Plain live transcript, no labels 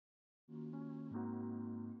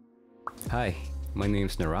Hi, my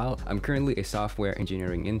name's Naral. I'm currently a software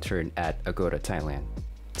engineering intern at Agoda, Thailand.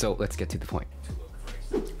 So let's get to the point.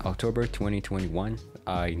 October 2021,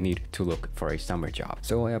 I need to look for a summer job.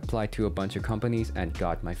 So I applied to a bunch of companies and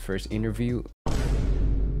got my first interview.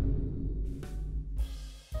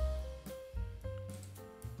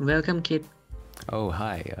 Welcome, kid. Oh,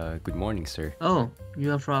 hi. Good morning, sir. Oh,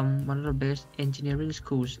 you are from one of the best engineering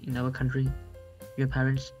schools in our country. Your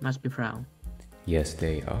parents must be proud. Yes,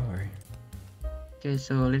 they are. Okay,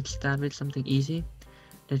 so let's start with something easy.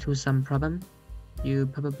 The two-sum problem. You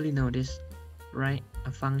probably know this, right?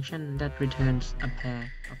 A function that returns a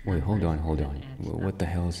pair of Wait, hold on. numbers and adds What the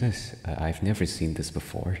hell is this? I've never seen this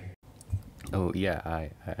before. Oh, yeah,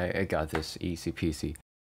 I got this easy peasy.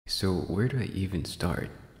 So where do I even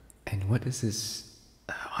start? And what is this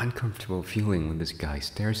uncomfortable feeling when this guy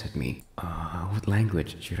stares at me? What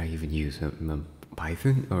language should I even use?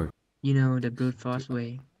 Python or? You know the brute force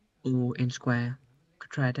way. O n square. Could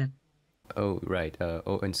try that. Oh, right.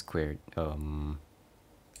 O(n squared. O(n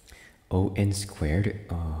squared?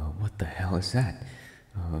 What the hell is that?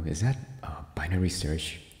 Is that binary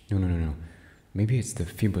search? No. Maybe it's the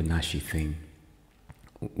Fibonacci thing.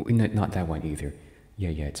 Not that one either. Yeah,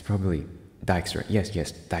 it's probably Dijkstra. Yes,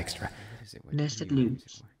 Dijkstra. Nested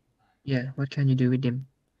loops. Yeah, what can you do with them?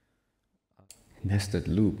 Nested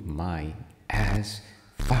loop, my ass.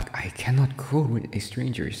 Fuck, I cannot code when a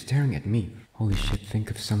stranger is staring at me. Holy shit,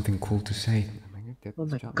 think of something cool to say. Oh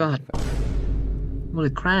my god.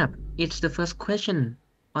 Holy crap, it's the first question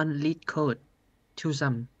on lead code.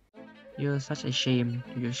 Two-sum. You're such a shame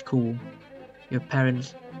to your school. Your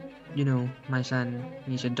parents. You know, my son,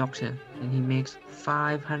 he's a doctor and he makes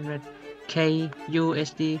 500k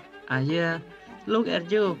USD a year. Look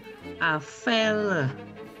at you, a failure.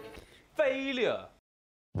 Failure.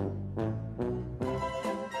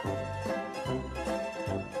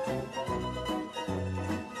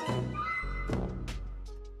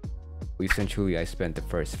 Essentially, I spent the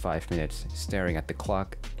first 5 minutes staring at the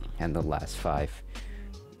clock and the last 5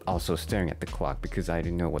 also staring at the clock because I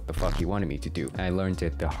didn't know what the fuck he wanted me to do. I learned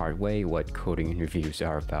it the hard way what coding interviews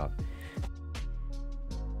are about.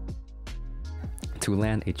 To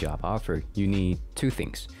land a job offer, you need 2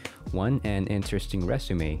 things. 1, an interesting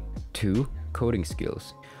resume. 2, coding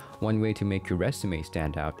skills. One way to make your resume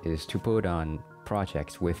stand out is to put on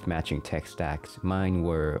projects with matching tech stacks. Mine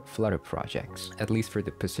were Flutter projects. At least for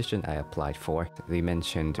the position I applied for, they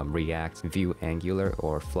mentioned React, Vue, Angular,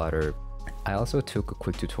 or Flutter. I also took a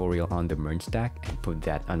quick tutorial on the merge stack and put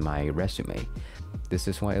that on my resume. This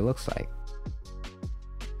is what it looks like.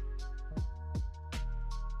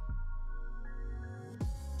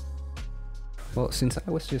 Well, since I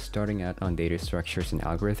was just starting out on data structures and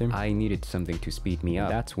algorithms, I needed something to speed me up.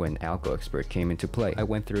 That's when Algo Expert came into play. I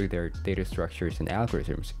went through their data structures and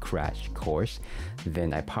algorithms crash course,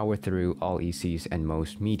 then I powered through all ECs and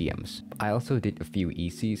most mediums. I also did a few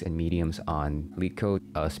ECs and mediums on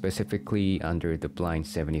LeetCode, specifically under the blind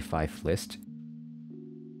 75 list.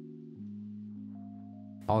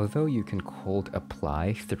 Although you can cold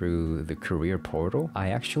apply through the career portal,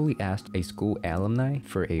 I actually asked a school alumni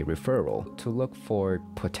for a referral. To look for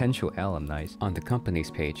potential alumni on the company's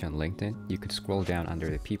page on LinkedIn, you could scroll down under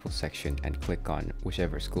the people section and click on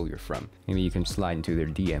whichever school you're from. Maybe you can slide into their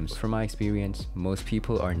DMs. From my experience, most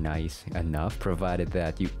people are nice enough provided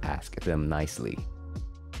that you ask them nicely.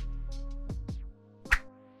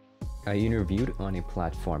 I interviewed on a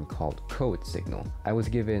platform called Code Signal. I was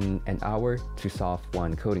given an hour to solve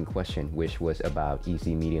one coding question, which was about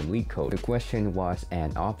easy medium lead code. The question was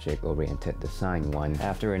an object-oriented design one.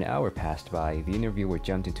 After an hour passed by, the interviewer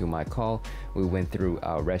jumped into my call. We went through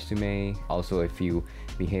our resume, also a few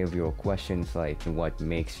behavioral questions like what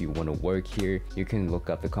makes you want to work here. You can look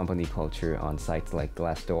up the company culture on sites like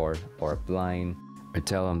Glassdoor or Blind, or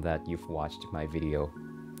tell them that you've watched my video.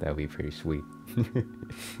 That would be pretty sweet.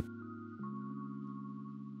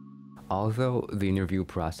 Although the interview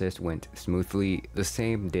process went smoothly, the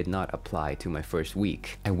same did not apply to my first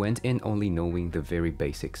week. I went in only knowing the very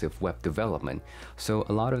basics of web development, so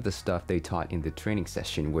a lot of the stuff they taught in the training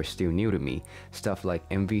session were still new to me. Stuff like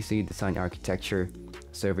MVC design architecture,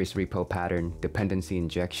 service repo pattern, dependency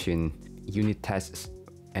injection, unit tests,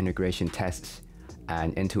 integration tests,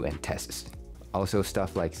 and end-to-end tests. Also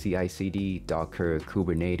stuff like CI/CD, Docker,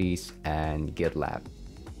 Kubernetes, and GitLab.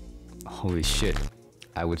 Holy shit.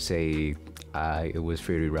 I would say it was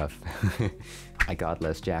pretty rough. I got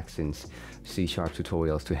Les Jackson's C#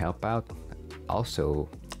 tutorials to help out. Also,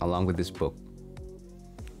 along with this book.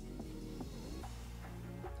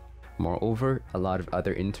 Moreover, a lot of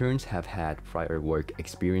other interns have had prior work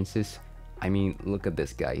experiences. I mean, look at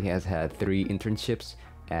this guy. He has had 3 internships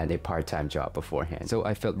and a part-time job beforehand. So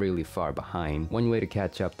I felt really far behind. One way to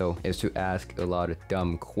catch up though is to ask a lot of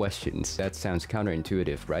dumb questions. That sounds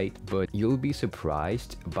counterintuitive, right? But you'll be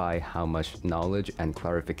surprised by how much knowledge and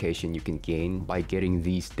clarification you can gain by getting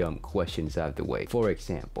these dumb questions out of the way. For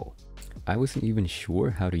example, I wasn't even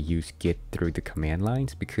sure how to use Git through the command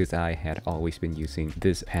lines because I had always been using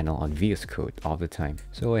this panel on VS Code all the time.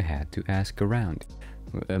 So I had to ask around.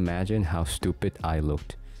 Imagine how stupid I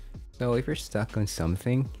looked. So if you're stuck on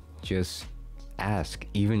something, just ask,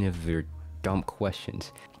 even if they're dumb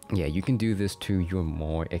questions. Yeah, you can do this to your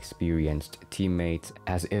more experienced teammates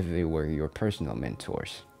as if they were your personal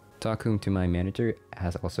mentors. Talking to my manager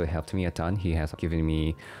has also helped me a ton. He has given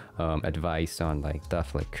me advice on like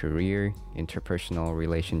stuff like career, interpersonal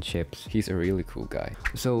relationships. He's a really cool guy.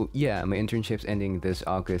 So yeah, my internship's ending this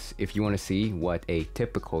August. If you want to see what a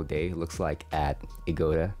typical day looks like at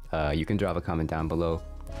Agoda, you can drop a comment down below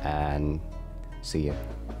and see ya.